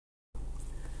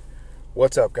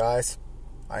What's up, guys?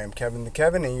 I am Kevin the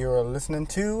Kevin, and you're listening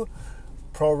to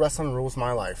Pro Wrestling Rules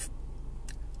My Life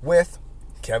with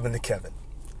Kevin the Kevin.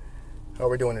 How are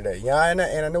we doing today? Yeah, and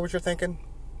I know what you're thinking.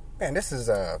 Man, this is,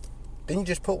 didn't you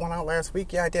just put one out last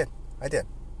week? Yeah, I did.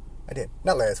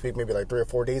 Not last week, maybe like 3 or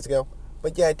 4 days ago.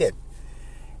 But yeah, I did.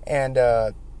 And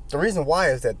the reason why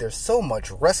is that there's so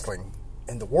much wrestling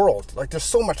in the world. Like, there's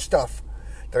so much stuff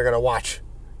that I gotta watch.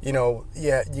 You know,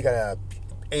 yeah, you got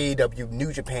AEW,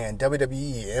 New Japan,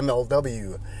 WWE,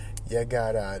 MLW. You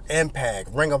got Impact,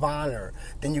 Ring of Honor.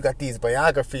 Then you got these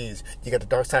biographies. You got the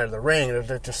Dark Side of the Ring.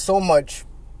 There's just so much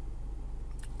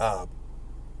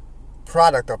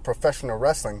product of professional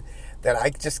wrestling that I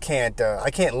just can't. I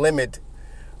can't limit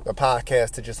the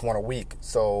podcast to just one a week.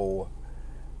 So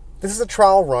this is a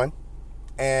trial run,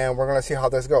 and we're gonna see how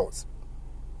this goes.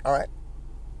 All right.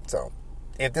 So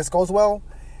if this goes well,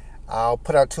 I'll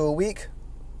put out 2 a week.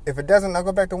 If it doesn't, I'll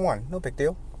go back to 1. No big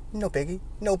deal. No biggie.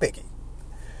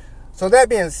 So that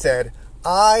being said,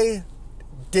 I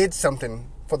did something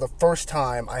for the first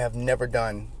time I have never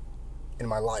done in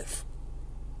my life.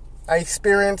 I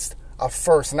experienced a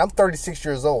first, and I'm 36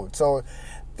 years old, so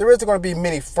there isn't going to be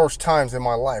many first times in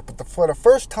my life. But for the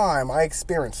first time I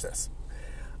experienced this,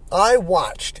 I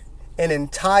watched an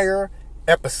entire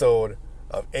episode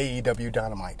of AEW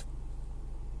Dynamite.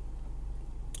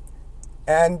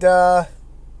 And,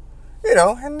 it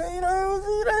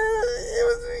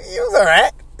was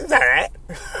alright. It's alright.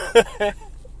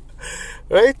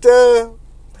 Right?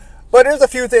 But there's a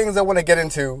few things I want to get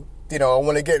into. I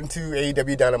want to get into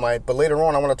AEW Dynamite, but later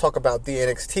on I want to talk about the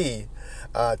NXT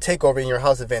Takeover in Your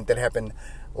House event that happened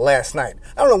last night.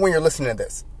 I don't know when you're listening to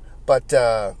this, but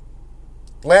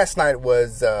last night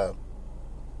was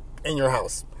in your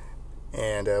house.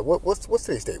 And what's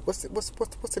today's date? What's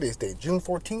today's date? June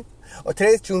 14th? Oh,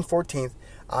 today's June 14th.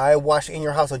 I watched In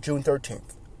Your House on June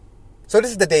 13th. So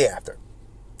this is the day after.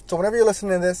 So whenever you're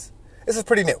listening to this is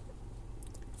pretty new.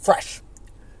 Fresh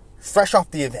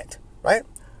off the event, right?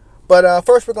 But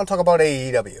first we're going to talk about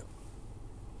AEW.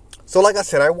 So like I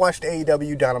said, I watched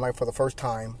AEW Dynamite for the first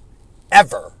time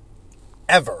ever,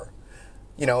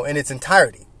 in its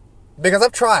entirety. Because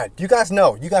I've tried. You guys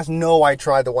know I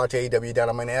tried to watch AEW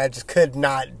Dynamite, and I just could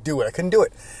not do it. I couldn't do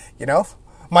it,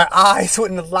 My eyes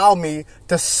wouldn't allow me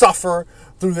to suffer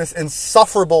through this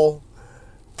insufferable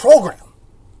program.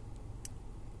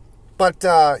 But,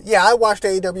 I watched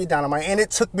AEW Dynamite, and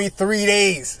it took me 3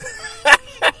 days.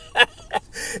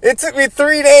 It took me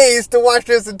 3 days to watch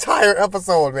this entire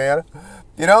episode, man.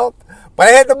 But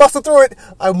I had to muscle through it.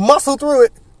 I muscled through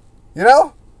it, and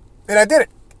I did it.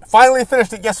 Finally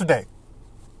finished it yesterday.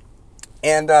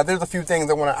 And there's a few things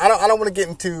I don't want to get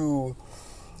into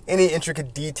any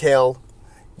intricate detail,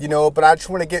 but I just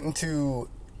want to get into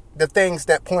the things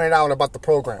that pointed out about the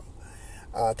program.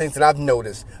 Things that I've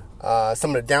noticed.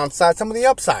 Some of the downside, some of the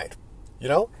upside,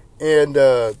 And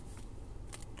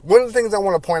one of the things I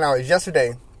want to point out is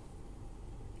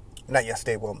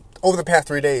over the past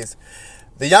 3 days,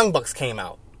 the Young Bucks came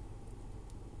out.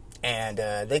 And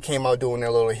they came out doing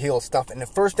their little heel stuff. And the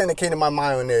first thing that came to my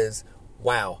mind is,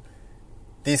 wow,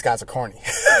 these guys are corny.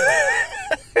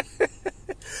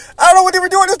 I don't know what they were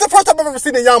doing. This is the first time I've ever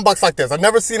seen the Young Bucks like this. I've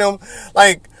never seen them,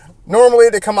 normally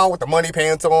they come out with the money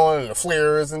pants on and the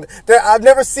flares. And I've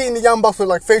never seen the Young Bucks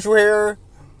with, facial hair,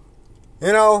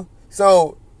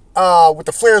 So, with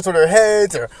the flares on their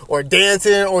heads or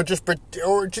dancing or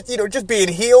just being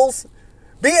heels.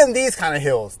 Being these kind of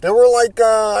heels, they were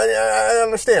I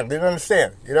understand. Didn't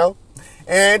understand, And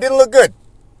it didn't look good.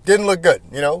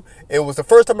 It was the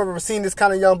first time I've ever seen this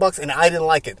kind of Young Bucks, and I didn't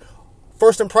like it.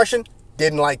 First impression,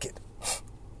 didn't like it.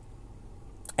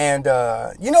 And,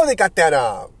 they got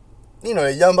that,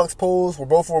 the Young Bucks pose where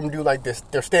both of them do this.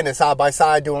 They're standing side by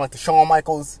side doing the Shawn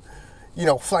Michaels,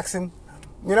 flexing,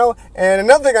 And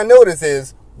another thing I noticed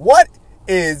is, what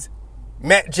is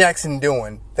Matt Jackson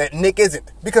doing that Nick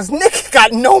isn't? Because Nick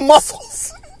got no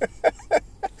muscles.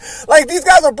 These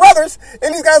guys are brothers,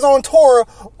 and these guys are on tour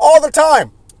all the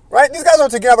time, right? These guys are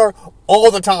together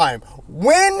all the time.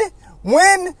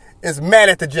 When is Matt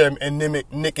at the gym and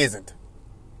Nick isn't?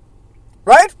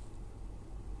 Right?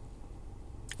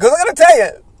 Because I gotta tell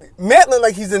you, Matt look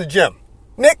like he's in the gym.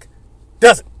 Nick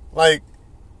doesn't.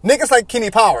 Nick is like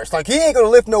Kenny Powers. He ain't gonna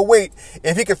lift no weight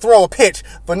if he can throw a pitch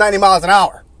for 90 miles an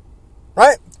hour.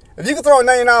 Right? If you can throw a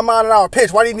 99 mile an hour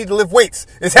pitch, why do you need to lift weights?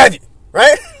 It's heavy,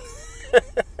 right?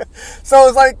 So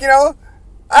it's I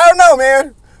don't know,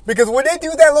 man. Because when they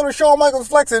do that little Shawn Michaels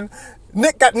flexing,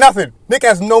 Nick got nothing. Nick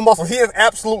has no muscles. He has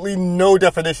absolutely no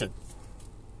definition.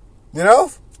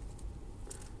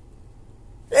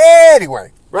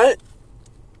 Anyway, right?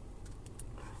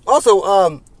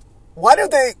 Also, why do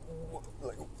they...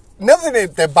 Another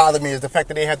thing that bothered me is the fact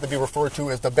that they have to be referred to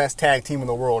as the best tag team in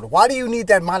the world. Why do you need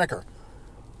that moniker?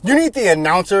 You need the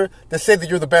announcer to say that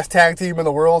you're the best tag team in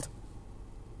the world?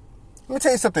 Let me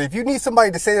tell you something. If you need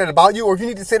somebody to say that about you, or if you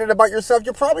need to say that about yourself,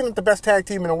 you're probably not the best tag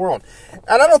team in the world.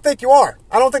 And I don't think you are.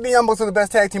 I don't think the Young Bucks are the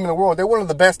best tag team in the world. They're one of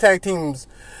the best tag teams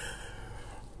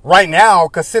right now,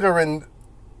 considering,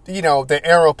 the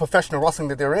era of professional wrestling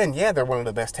that they're in. Yeah, they're one of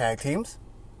the best tag teams.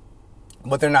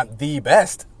 But they're not the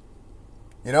best.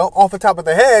 Off the top of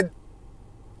the head,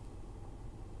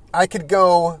 I could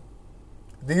go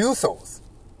the Usos.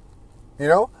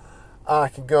 I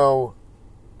could go...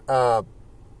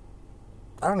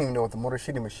 I don't even know what the Motor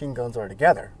City Machine Guns are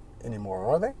together anymore,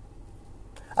 are they?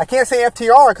 I can't say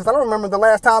FTR because I don't remember the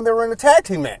last time they were in a tag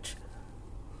team match.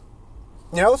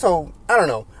 So, I don't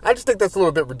know. I just think that's a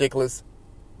little bit ridiculous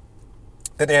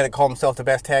that they had to call themselves the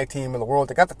best tag team in the world.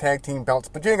 They got the tag team belts,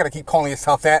 but you ain't got to keep calling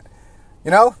yourself that.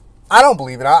 I don't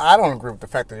believe it. I don't agree with the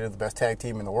fact that they're the best tag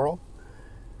team in the world.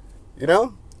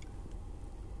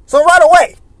 So right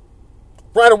away,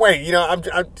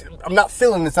 I'm not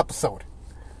feeling this episode,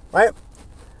 right?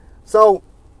 So,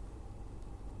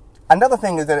 another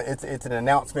thing is that it's an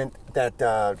announcement that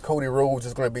Cody Rhodes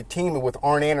is going to be teaming with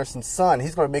Arn Anderson's son.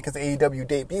 He's going to make his AEW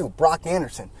debut, Brock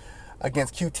Anderson,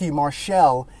 against QT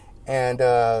Marshall and,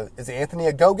 is it Anthony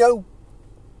Ogogo?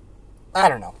 I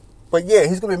don't know. But yeah,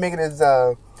 he's going to be making his,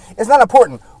 it's not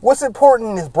important. What's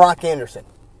important is Brock Anderson.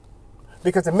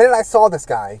 Because the minute I saw this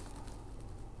guy,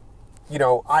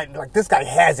 this guy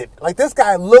has it. Like, this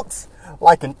guy looks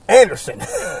like an Anderson.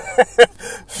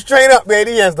 Straight up, man.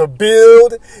 He has the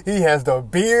build. He has the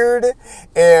beard.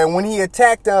 And when he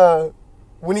attacked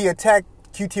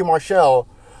QT Marshall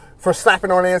for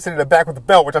slapping Arn Anderson in the back with the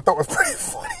belt, which I thought was pretty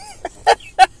funny.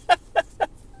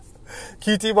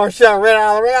 QT Marshall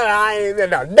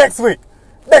ran out. Next week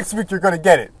you're going to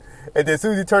get it. And then as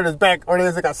soon as he turned his back, Arn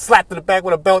Anderson got slapped in the back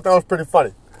with a belt. That was pretty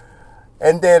funny.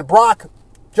 And then Brock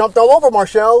jumped all over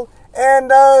Marshall,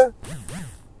 and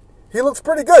he looks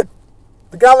pretty good.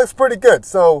 The guy looks pretty good.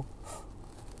 So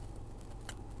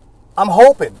I'm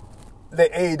hoping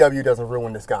that AEW doesn't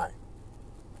ruin this guy.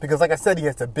 Because like I said, he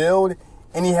has to build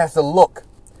and he has to look.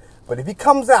 But if he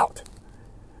comes out,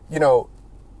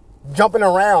 jumping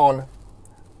around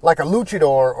like a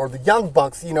luchador or the Young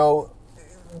Bucks,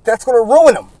 that's going to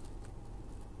ruin him.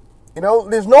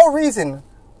 There's no reason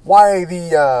why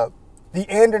the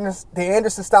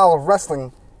Anderson style of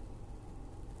wrestling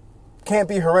can't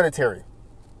be hereditary.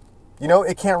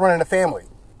 It can't run in the family.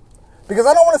 Because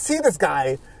I don't want to see this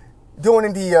guy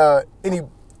doing any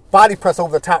body press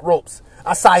over the top ropes,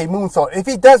 Acai moonsault. If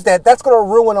he does that, that's going to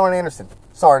ruin Arn Anderson.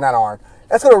 Sorry, not Arn.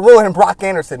 That's going to ruin Brock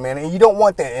Anderson, man, and you don't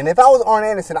want that. And if I was Arn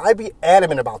Anderson, I'd be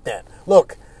adamant about that.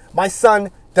 Look, my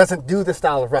son doesn't do this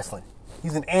style of wrestling.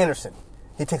 He's an Anderson.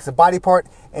 He takes a body part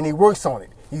and he works on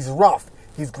it. He's rough.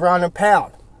 He's ground and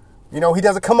pound. He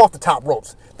doesn't come off the top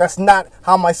ropes. That's not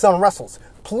how my son wrestles.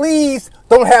 Please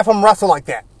don't have him wrestle like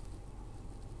that.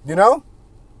 And right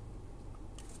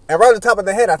at the top of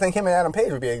the head, I think him and Adam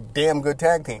Page would be a damn good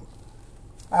tag team.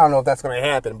 I don't know if that's going to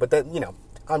happen, but that,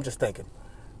 I'm just thinking.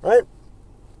 Right?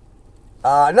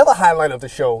 Another highlight of the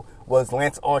show was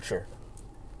Lance Archer.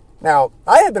 Now,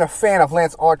 I had been a fan of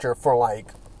Lance Archer for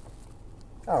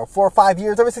 4 or 5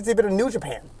 years, ever since he'd been in New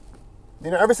Japan.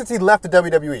 Ever since he left the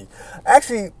WWE.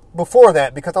 Actually, before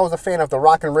that, because I was a fan of the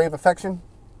Rock and Rave Affection.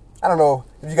 I don't know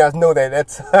if you guys know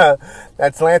that.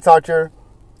 That's Lance Archer,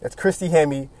 that's Christy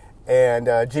Hemme,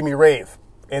 and Jimmy Rave.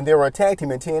 And they were a tag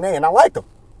team in TNA, and I liked them.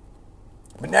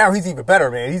 But now he's even better,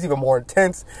 man. He's even more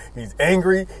intense. He's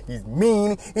angry. He's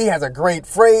mean. He has a great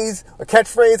phrase, a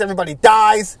catchphrase. Everybody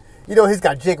dies. He's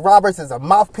got Jake Roberts as a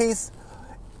mouthpiece.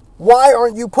 Why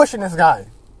aren't you pushing this guy?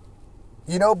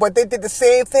 But they did the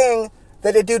same thing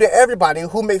that they do to everybody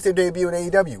who makes their debut in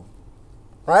AEW.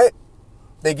 Right?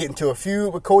 They get into a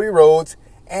feud with Cody Rhodes,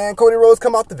 and Cody Rhodes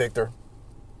come out the victor.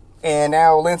 And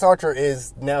now Lance Archer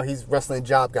he's wrestling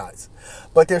job guys.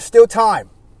 But there's still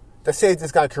time to save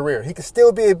this guy's career. He could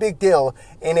still be a big deal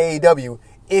in AEW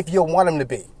if you want him to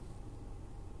be.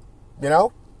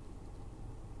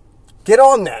 Get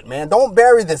on that, man. Don't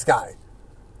bury this guy.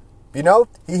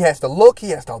 He has to look, he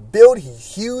has to build,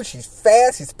 he's huge, he's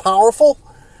fast, he's powerful.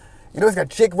 He's got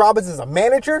Jake Roberts as a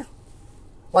manager.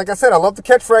 Like I said, I love the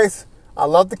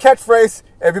catchphrase.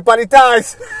 Everybody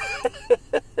dies.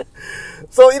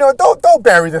 So, don't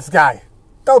bury this guy.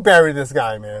 Don't bury this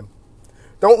guy, man.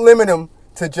 Don't limit him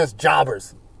to just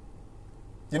jobbers.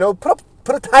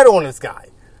 Put a title on this guy.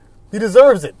 He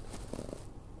deserves it.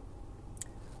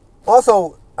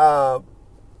 Also,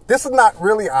 this is not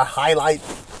really a highlight.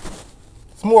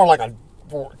 It's more like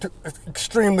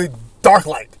extremely dark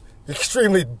light.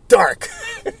 Extremely dark.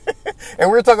 And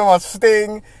we're talking about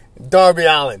Sting, Darby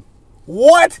Allin.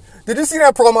 What? Did you see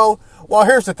that promo? Well,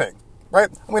 here's the thing, right?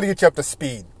 I'm going to get you up to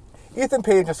speed. Ethan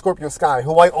Page and Scorpio Sky,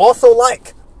 who I also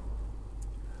like,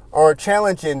 are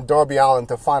challenging Darby Allin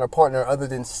to find a partner other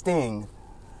than Sting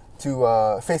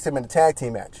to face him in a tag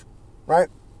team match, right?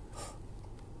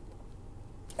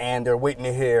 And they're waiting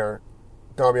to hear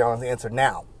Darby Allin's answer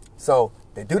now. So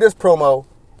they do this promo,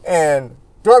 and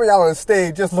Darby Allin and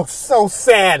Sting just look so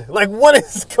sad. Like, what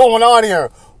is going on here?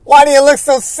 Why do you look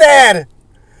so sad?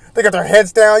 They got their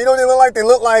heads down. You know what they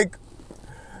look like?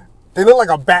 They look like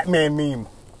a Batman meme,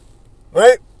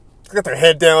 right? They got their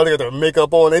head down. They got their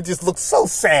makeup on. They just look so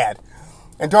sad.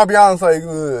 And Darby Allin's like,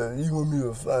 you want me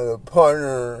to find a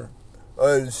partner?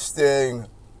 Sting.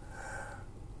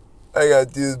 I gotta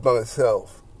do this by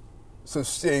myself. So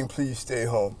Sting, please stay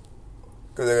home,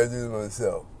 because I gotta do this by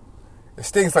myself. And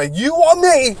Sting's like, you want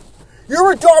me? You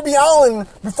were Darby Allin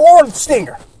before the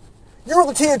Stinger. You were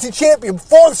the TNT champion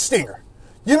before the Stinger.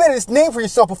 You made this name for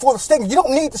yourself before the Stinger. You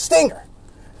don't need the Stinger.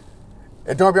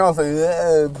 And Darby Allin's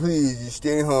like, please, just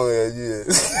stay home. I gotta do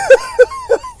this.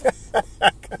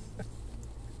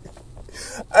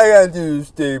 I gotta do this,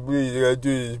 Sting, please. I gotta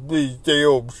do this. Please stay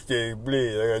home, Sting,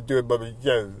 please. I gotta do it by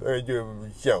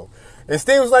myself. And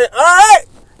Sting was like, all right,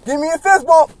 give me a fist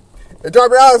bump. And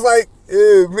Darby Allin's like,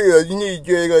 please, you need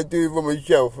to, I gotta do it by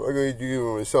myself. I gotta do it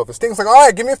by myself. And Sting's like, all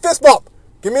right, give me a fist bump.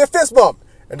 Give me a fist bump.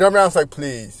 And Darby Allin's like,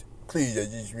 please,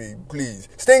 please.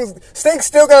 Sting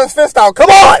still got his fist out. Come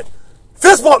on!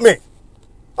 Fist bump me.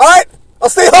 All right? I'll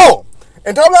stay home.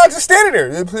 And Darby Allin's just standing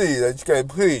there. Please, I just gotta,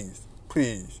 please.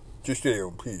 Just stay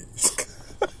home, please.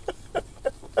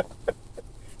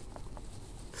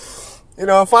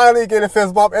 Finally get a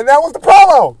fist bump. And that was the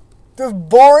promo. This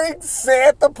boring,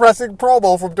 sad, depressing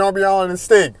promo from Darby Allin and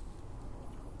Sting.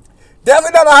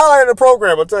 Definitely not a highlight of the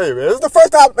program, I'll tell you, man. This is the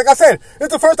first time, like I said,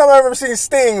 it's the first time I've ever seen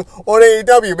Sting on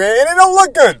AEW, man. And it don't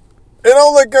look good. It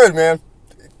don't look good, man.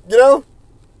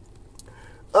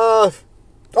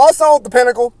 Also, the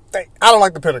Pinnacle. I don't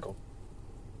like the Pinnacle.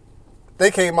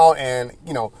 They came out and,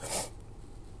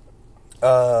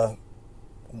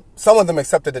 some of them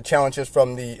accepted the challenges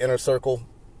from the Inner Circle.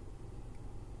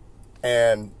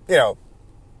 And, I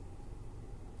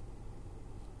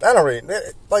don't really,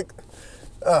 the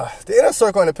Inner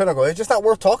Circle and the Pinnacle, it's just not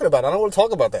worth talking about. I don't want to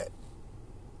talk about that.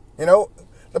 The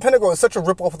Pinnacle is such a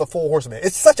ripoff of the Four Horsemen.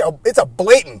 It's a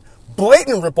blatant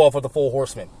ripoff of the Four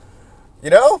Horsemen.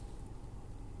 And,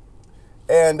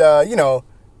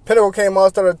 Pinnacle came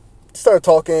out, started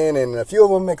talking, and a few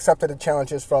of them accepted the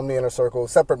challenges from the Inner Circle,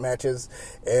 separate matches,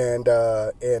 and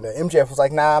MJF was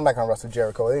like, nah, I'm not going to wrestle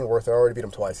Jericho. It ain't worth it. I already beat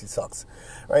him twice. He sucks.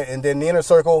 Right? And then the Inner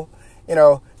Circle,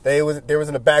 they was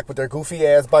in the back with their goofy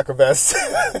ass biker vests.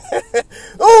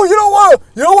 Oh, you don't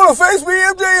want to face me,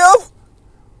 MJF?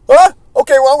 Huh?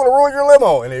 Okay, well, I'm going to ruin your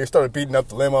limo. And they started beating up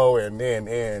the limo, and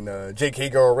Jake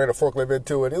Hager ran a forklift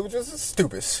into it. It was just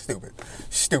stupid.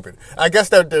 I guess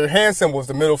their hand symbol was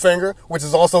the middle finger, which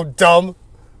is also dumb.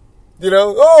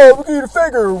 Oh, we do the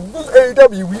finger. This is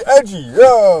AEW, we edgy.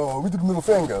 Oh, we do the middle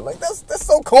finger. Like, that's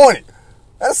so corny.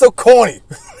 That's so corny.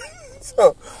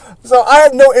 So I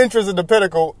have no interest in the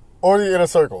Pinnacle or the Inner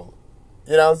Circle.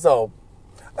 So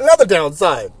another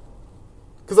downside.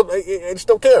 Because I just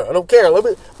don't care. I don't care.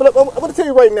 But I'm going to tell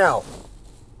you right now.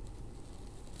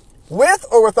 With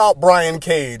or without Brian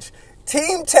Cage,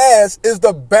 Team Taz is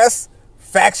the best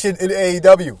faction in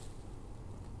AEW.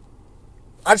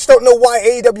 I just don't know why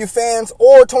AEW fans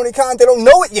or Tony Khan, they don't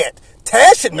know it yet.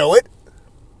 Taz should know it.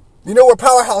 We're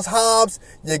Powerhouse Hobbs,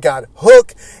 you got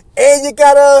Hook, and you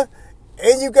got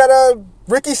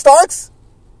Ricky Starks.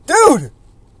 Dude,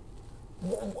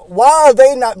 why are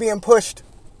they not being pushed?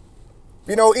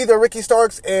 Either Ricky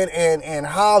Starks and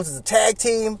Hobbs is a tag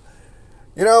team.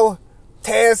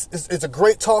 Taz is a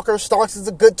great talker. Starks is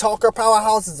a good talker.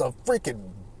 Powerhouse is a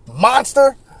freaking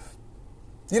monster.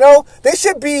 They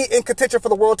should be in contention for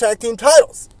the World Tag Team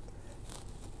titles.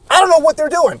 I don't know what they're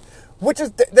doing.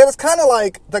 That is kind of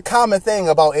like the common thing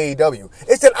about AEW.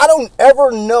 It's that I don't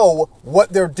ever know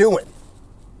what they're doing.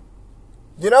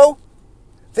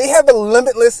 They have a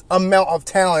limitless amount of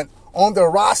talent on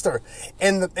their roster.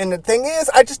 And the thing is,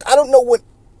 I don't know what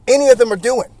any of them are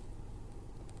doing.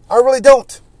 I really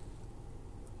don't.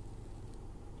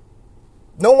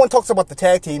 No one talks about the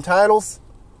tag team titles.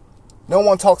 No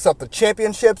one talks about the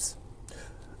championships.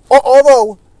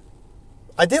 Although,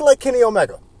 I did like Kenny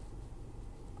Omega.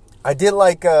 I did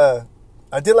like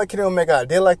Kenny Omega. I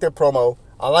did like their promo.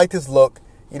 I liked his look.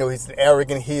 He's an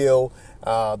arrogant heel,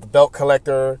 the belt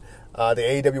collector, the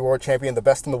AEW World Champion, the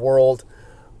best in the world.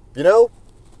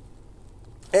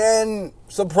 And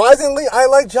surprisingly, I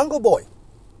like Jungle Boy.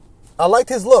 I liked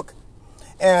his look.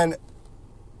 And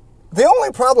the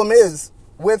only problem is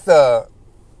with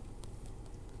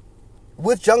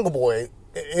Jungle Boy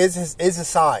is his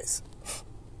size.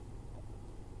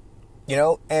 You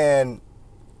know, and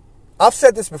I've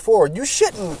said this before, you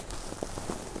shouldn't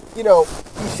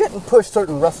push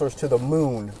certain wrestlers to the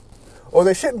moon, or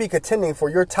they shouldn't be contending for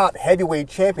your top heavyweight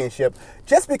championship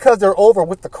just because they're over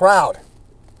with the crowd.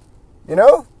 You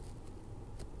know?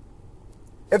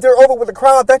 If they're over with the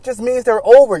crowd, that just means they're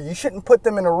over. You shouldn't put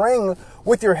them in a ring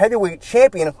with your heavyweight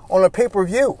champion on a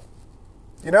pay-per-view.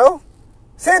 You know?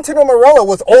 Santino Marella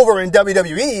was over in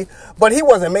WWE, but he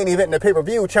wasn't main event in the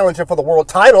pay-per-view challenging for the world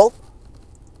title.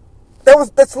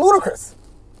 That's ludicrous.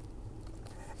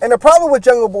 And the problem with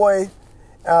Jungle Boy,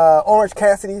 Orange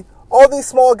Cassidy, all these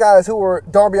small guys who were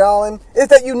Darby Allin, is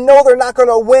that you know they're not going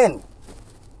to win.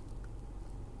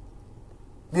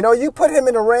 You know, you put him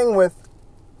in the ring with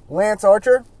Lance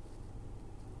Archer,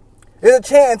 there's a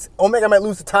chance Omega might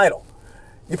lose the title.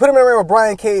 You put him in the ring with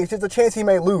Brian Cage, there's a chance he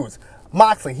may lose.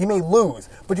 Moxley, he may lose.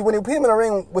 But when you put him in a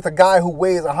ring with a guy who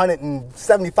weighs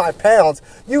 175 pounds,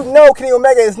 you know Kenny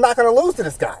Omega is not going to lose to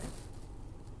this guy.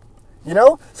 You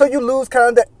know? So you lose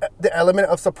kind of the element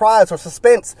of surprise or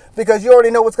suspense because you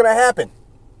already know what's going to happen.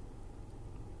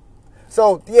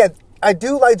 So, yeah, I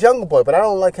do like Jungle Boy, but I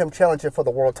don't like him challenging for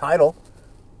the world title.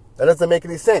 That doesn't make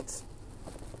any sense.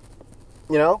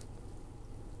 You know?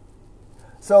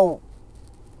 So,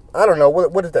 I don't know.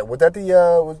 What is that? Was that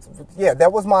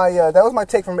that was my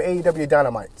take from AEW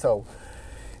Dynamite. So,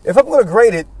 if I'm going to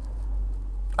grade it,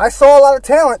 I saw a lot of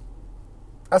talent.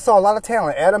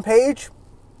 Adam Page,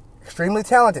 extremely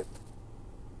talented.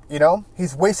 You know,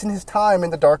 he's wasting his time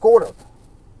in the Dark Order.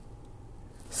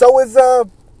 So is Colt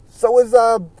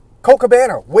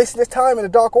Cabana wasting his time in the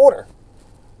Dark Order.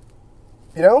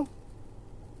 You know,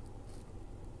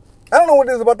 I don't know what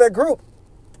it is about that group,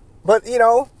 but you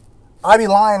know, I'd be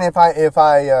lying if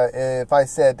I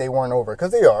said they weren't over,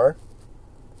 because they are,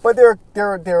 but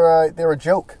they're a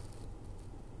joke.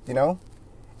 You know,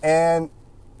 and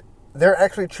they're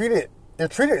actually treated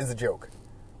as a joke.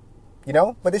 You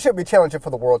know, but they should be challenging for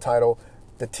the world title,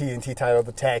 the TNT title,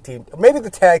 the tag team, maybe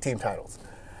the tag team titles.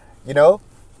 You know,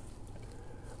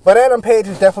 but Adam Page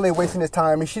is definitely wasting his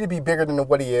time. He should be bigger than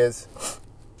what he is.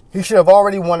 He should have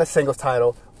already won a singles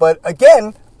title. But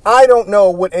again, I don't know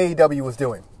what AEW was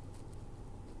doing.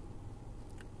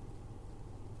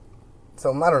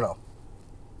 So I don't know.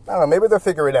 Maybe they'll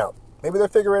figure it out.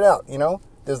 You know,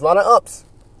 there's a lot of ups,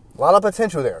 a lot of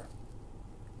potential there.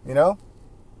 You know.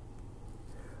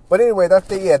 But anyway, that's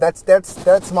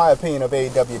my opinion of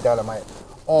AEW Dynamite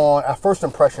on a first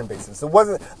impression basis. It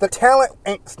wasn't the talent.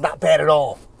 It's not bad at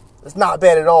all. It's not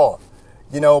bad at all.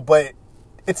 You know, but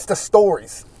it's the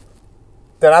stories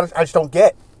that I just don't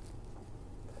get.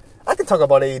 I can talk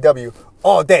about AEW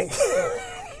all day.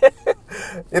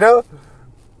 You know,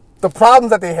 the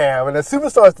problems that they have and the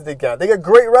superstars that they got. They got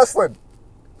great wrestling.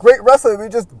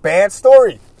 It's just bad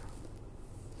story.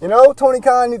 You know, Tony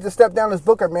Khan needs to step down as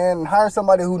booker, man, and hire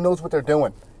somebody who knows what they're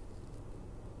doing.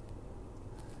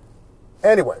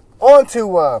 Anyway, on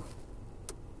to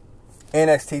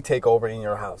NXT Takeover in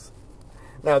your house.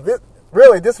 Now, this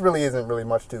really isn't really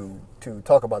much to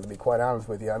talk about, to be quite honest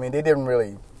with you. I mean, they didn't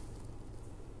really...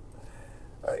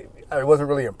 I wasn't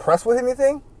really impressed with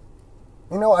anything.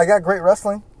 You know, I got great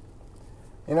wrestling.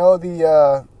 You know,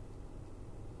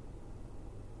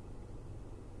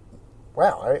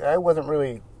 I wasn't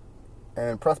really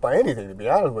impressed by anything, to be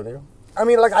honest with you. I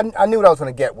mean, like, I knew what I was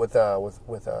going to get with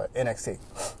NXT.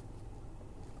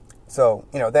 So,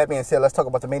 you know, that being said, let's talk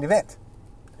about the main event.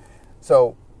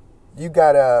 So, you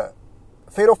got a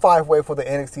Fatal 5-Way for the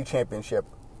NXT Championship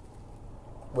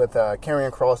with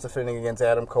Karrion Kross defending against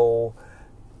Adam Cole,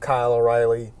 Kyle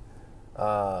O'Reilly,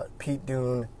 Pete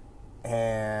Dunne,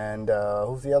 and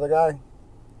who's the other guy?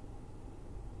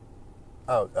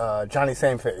 Oh, Johnny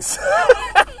Sameface.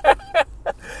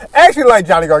 I actually like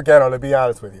Johnny Gargano, to be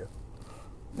honest with you.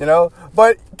 You know?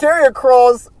 But Karrion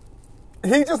Kross,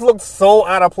 he just looked so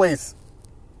out of place.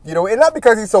 You know, and not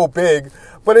because he's so big,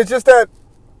 but it's just that,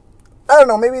 I don't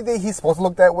know, maybe he's supposed to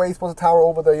look that way. He's supposed to tower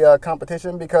over the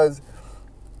competition, because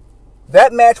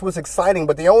that match was exciting,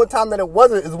 but the only time that it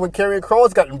wasn't is when Karrion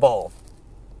Kross got involved.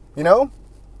 You know?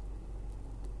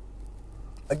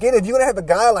 Again, if you're going to have a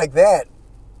guy like that,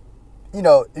 you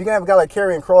know, you're going to have a guy like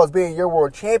Karrion Kross being your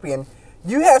world champion,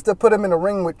 you have to put him in the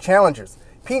ring with challengers.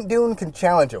 Pete Dunne can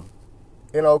challenge him.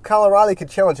 You know, Kyle O'Reilly can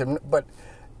challenge him. But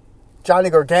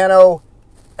Johnny Gargano,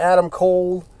 Adam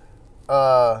Cole,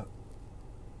 guys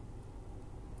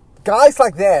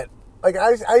like that, like,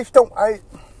 I just don't,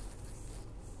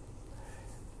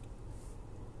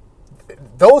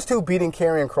 those two beating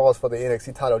Karrion Kross for the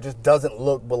NXT title just doesn't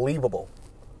look believable.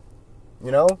 You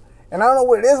know? And I don't know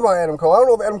what it is about Adam Cole. I don't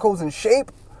know if Adam Cole's in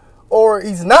shape or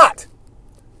he's not.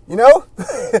 You know?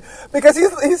 Because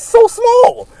he's so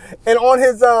small. And on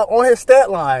his stat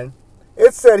line,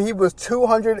 it said he was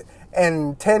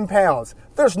 210 pounds.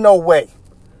 There's no way.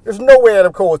 There's no way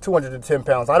Adam Cole is 210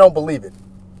 pounds. I don't believe it.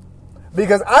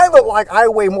 Because I look like I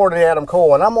weigh more than Adam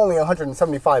Cole, and I'm only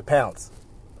 175 pounds.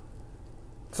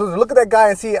 So to look at that guy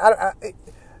and see,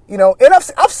 you know, and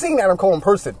I've seen Adam Cole in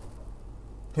person,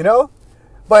 you know,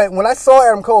 but when I saw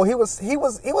Adam Cole, he was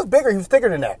bigger, he was thicker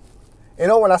than that, you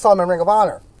know, when I saw him in Ring of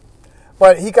Honor.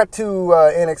 But he got to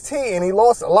NXT and he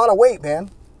lost a lot of weight, man.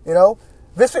 You know,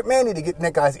 Vince McMahon need to get in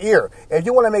that guy's ear. If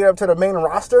you want to make it up to the main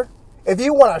roster, if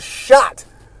you want a shot,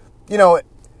 you know,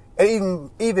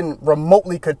 even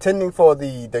remotely contending for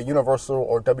the Universal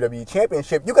or WWE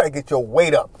Championship, you got to get your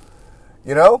weight up,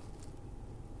 you know.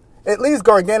 At least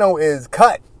Gargano is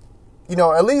cut. You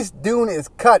know, at least Dune is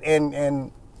cut,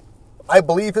 and I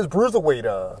believe his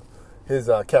bruiserweight,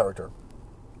 his character.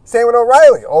 Same with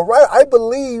O'Reilly. I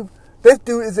believe this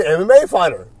dude is an MMA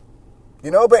fighter.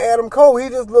 You know, but Adam Cole, he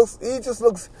just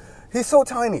looks, he's so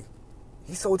tiny.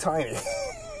 He's so tiny.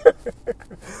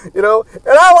 You know,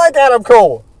 and I like Adam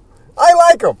Cole. I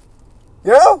like him.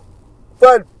 You know,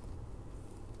 but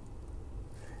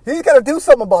he's got to do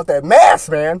something about that mass,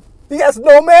 man. He has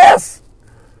no mass.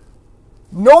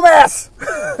 No mass.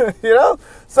 You know?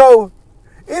 So,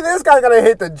 either this guy got to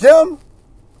hit the gym.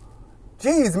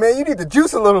 Jeez, man, you need to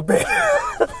juice a little bit.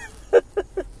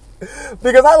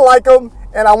 Because I like him,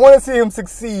 and I want to see him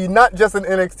succeed, not just in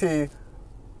NXT,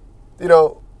 you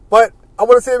know, but I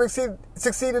want to see him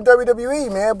succeed in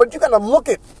WWE, man. But you got to look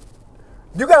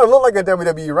like a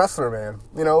WWE wrestler, man,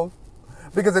 you know?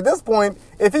 Because at this point,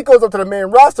 if he goes up to the main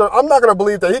roster, I'm not going to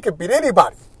believe that he can beat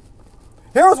anybody.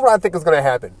 Here's what I think is going to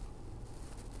happen.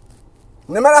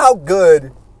 No matter how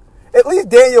good, at least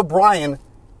Daniel Bryan,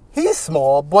 he's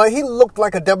small, but he looked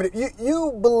like a WWE.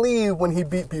 You believe when he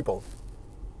beat people.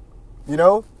 You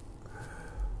know?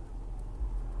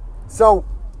 So,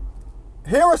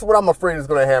 here's what I'm afraid is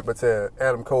going to happen to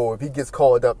Adam Cole if he gets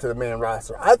called up to the main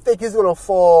roster. I think he's going to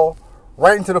fall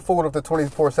right into the fold of the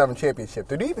 24/7 championship.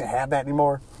 Do they even have that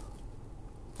anymore?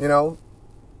 You know?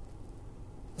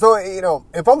 So, you know,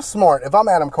 if I'm smart, if I'm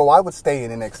Adam Cole, I would stay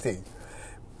in NXT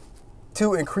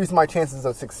to increase my chances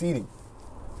of succeeding.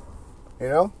 You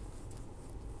know?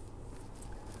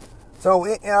 So,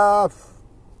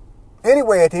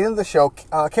 anyway, at the end of the show,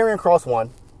 Karrion Kross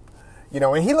won. You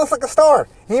know, and he looks like a star.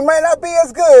 He might not be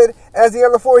as good as the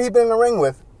other four he's been in the ring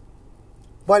with,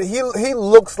 but he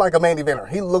looks like a main eventer.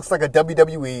 He looks like a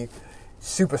WWE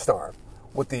superstar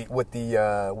with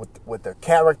the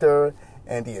character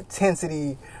and the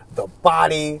intensity, the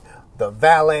body, the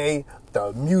valet,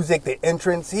 the music, the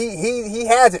entrance. He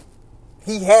has it.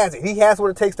 He has it. He has what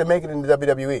it takes to make it in the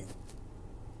WWE.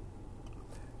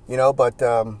 You know, but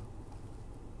I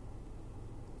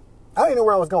don't even know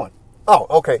where I was going. Oh,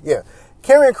 okay, yeah.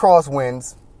 Karrion Kross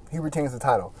wins. He retains the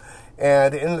title. And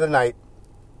at the end of the night,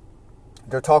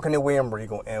 they're talking to William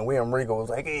Regal, and William Regal was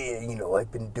like, hey, you know,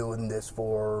 I've been doing this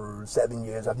for 7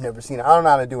 years. I've never seen it. I don't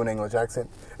know how to do an English accent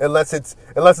unless it's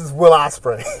Will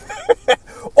Ospreay.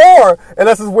 Or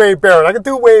unless it's Wade Barrett. I can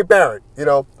do Wade Barrett, you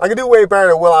know. I can do Wade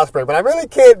Barrett and Will Ospreay, but I really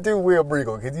can't do William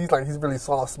Regal because he's really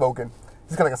soft-spoken.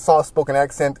 He's got like a soft-spoken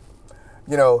accent,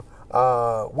 you know.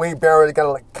 Wade Barrett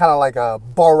got kind of like a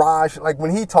barrage. Like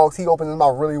when he talks, he opens his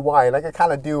mouth really wide. I can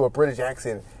kind of do a British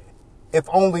accent, if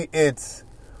only it's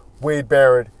Wade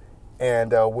Barrett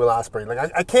and Will Ospreay.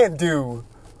 Like I can't do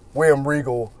William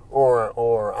Regal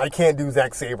or I can't do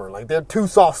Zack Sabre. Like they're too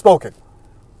soft spoken.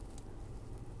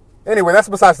 Anyway, that's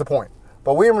besides the point.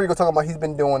 But William Regal talking about he's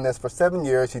been doing this for 7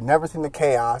 years. He's never seen the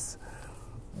chaos,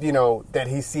 you know, that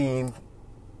he's seen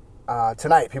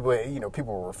tonight.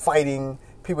 People were fighting.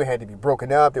 People had to be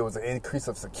broken up. There was an increase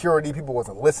of security. People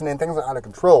wasn't listening. Things were out of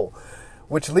control,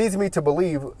 which leads me to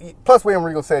believe. Plus, William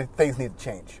Regal said things need to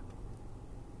change.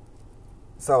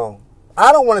 So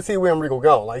I don't want to see William Regal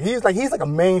go. He's like a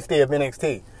mainstay of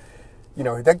NXT. You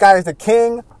know, that guy is the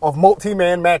king of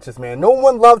multi-man matches, man. No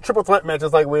one loved triple threat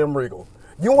matches like William Regal.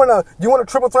 You want a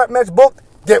triple threat match booked?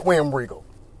 Get William Regal,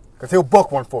 because he'll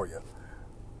book one for you.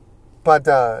 But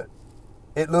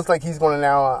it looks like he's going to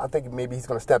now, I think maybe he's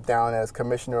going to step down as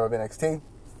commissioner of NXT,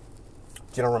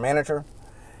 general manager.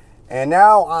 And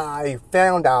now I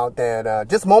found out that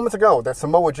just moments ago that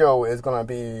Samoa Joe is going to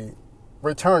be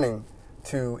returning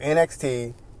to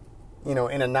NXT, you know,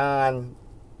 in a non-wrestling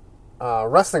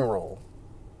role.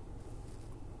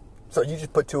 So you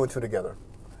just put two and two together.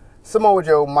 Samoa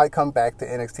Joe might come back to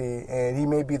NXT, and he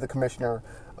may be the commissioner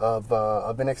of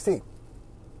NXT.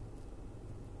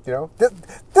 You know,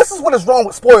 this is what is wrong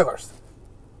with spoilers.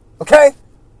 Okay,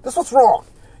 this is what's wrong.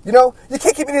 You know, you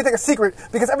can't keep anything a secret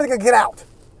because everything can get out.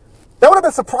 That would have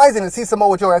been surprising to see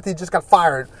Samoa Joe after he just got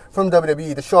fired from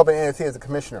WWE to show up in NXT as a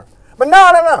commissioner. But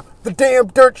no. The damn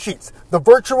dirt sheets. The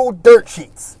virtual dirt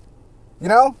sheets. You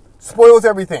know? Spoils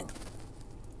everything.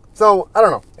 So, I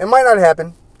don't know. It might not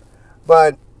happen.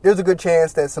 But there's a good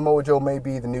chance that Samoa Joe may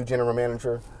be the new general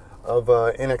manager of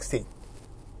NXT.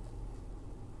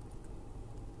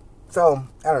 So,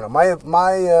 I don't know.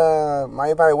 My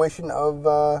evaluation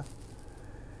of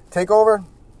Takeover,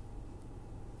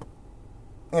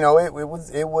 you know, it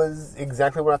was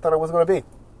exactly what I thought it was going to be.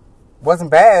 Wasn't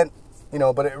bad, you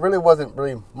know, but it really wasn't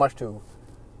really much to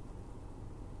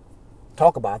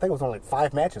talk about. I think it was only like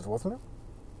 5 matches, wasn't it?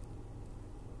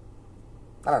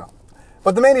 I don't know.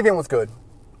 But the main event was good.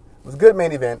 It was a good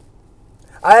main event.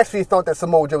 I actually thought that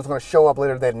Samoa Joe was going to show up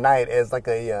later that night as like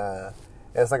a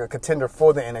contender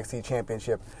for the NXT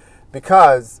Championship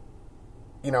because,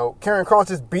 you know, Karrion Kross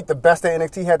just beat the best that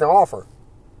NXT had to offer.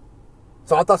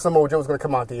 So I thought Samoa Joe was going to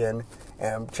come out at the end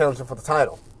and challenge him for the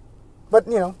title. But,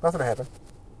 you know, that's what happened.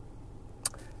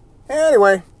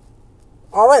 Anyway,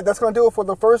 all right, that's going to do it for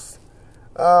the first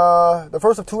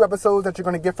of 2 episodes that you're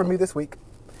going to get from me this week.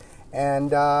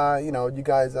 And, you know, you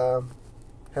guys have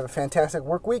a fantastic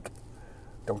work week.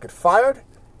 Don't get fired.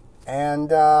 And,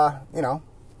 you know,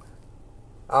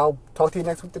 I'll talk to you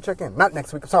next week to check in. Not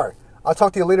next week, sorry. I'll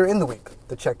talk to you later in the week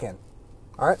to check in.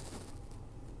 All right?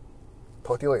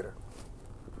 Talk to you later.